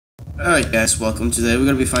Alright guys, welcome. Today we're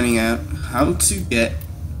going to be finding out how to get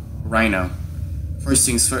Rhino. First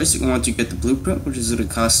things first, you want to get the blueprint, which is going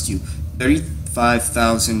to cost you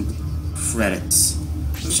 35,000 credits.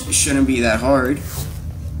 Which shouldn't be that hard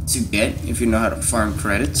to get if you know how to farm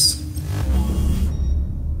credits.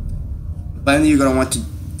 The button you're going to want to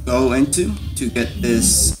go into to get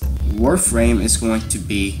this Warframe is going to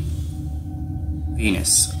be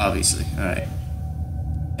Venus, obviously. Alright.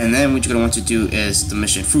 And then what you're going to want to do is the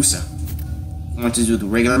mission Fusa. You want to do the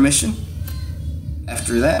regular mission.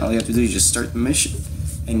 After that, all you have to do is just start the mission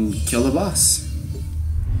and kill the boss.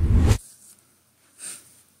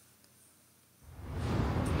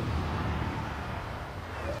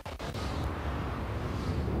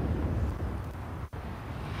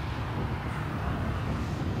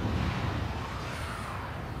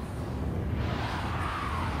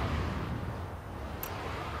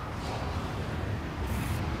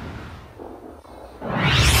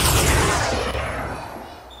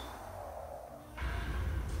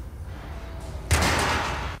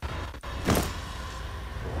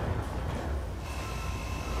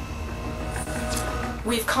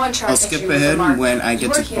 We've contracted I'll skip you ahead with when I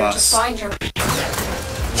get to here boss. to find your...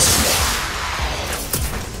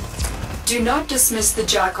 Do not dismiss the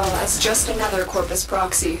Jackal as just another Corpus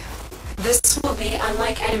proxy. This will be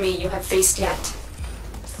unlike enemy you have faced yet.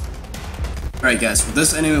 Alright guys, for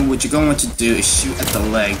this enemy what you're going to want to do is shoot at the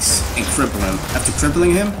legs and cripple him. After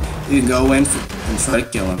crippling him, you can go in and try to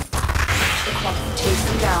kill him. Take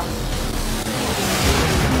them down.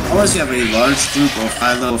 Unless you have a large group of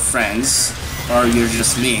high-level friends, or you're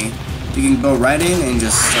just me, you can go right in and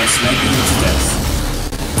just start sniping him to death.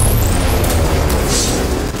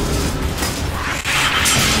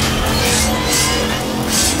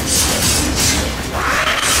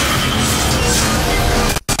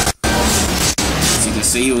 As you can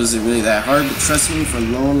see, it wasn't really that hard, but trust me, for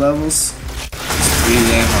lower levels, it's really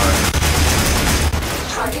damn hard.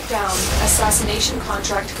 Target down. Assassination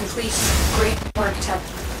contract complete. Great work, Tep.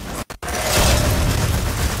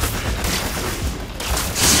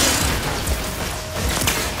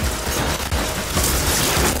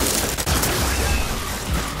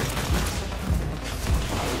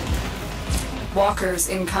 Walkers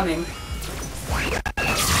incoming.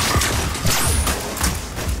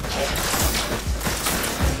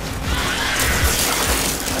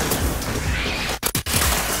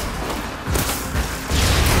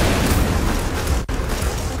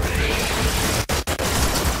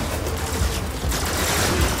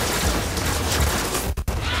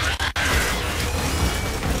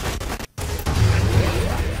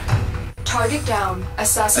 Target down.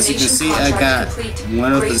 Assassination As you can see, I got complete.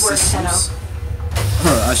 one of Great the work, systems. Tenno. Or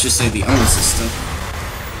I should say the only system.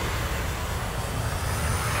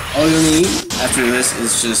 All you need after this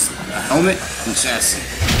is just a helmet and chassis.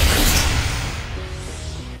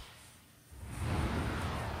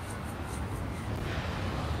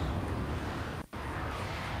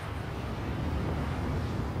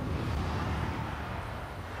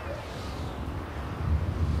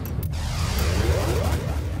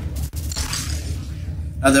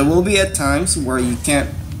 Now there will be at times where you can't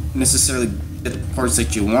necessarily get the parts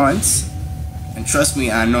that you want, and trust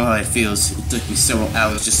me, I know how it feels. It took me several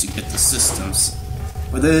hours just to get the systems,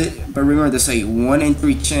 but remember, there's a 1 in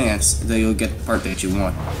 3 chance that you'll get the part that you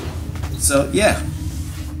want. So yeah,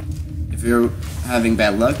 if you're having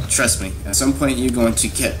bad luck, trust me, at some point you're going to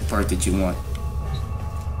get the part that you want.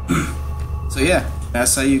 So yeah,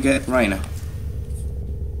 that's how you get Rhino.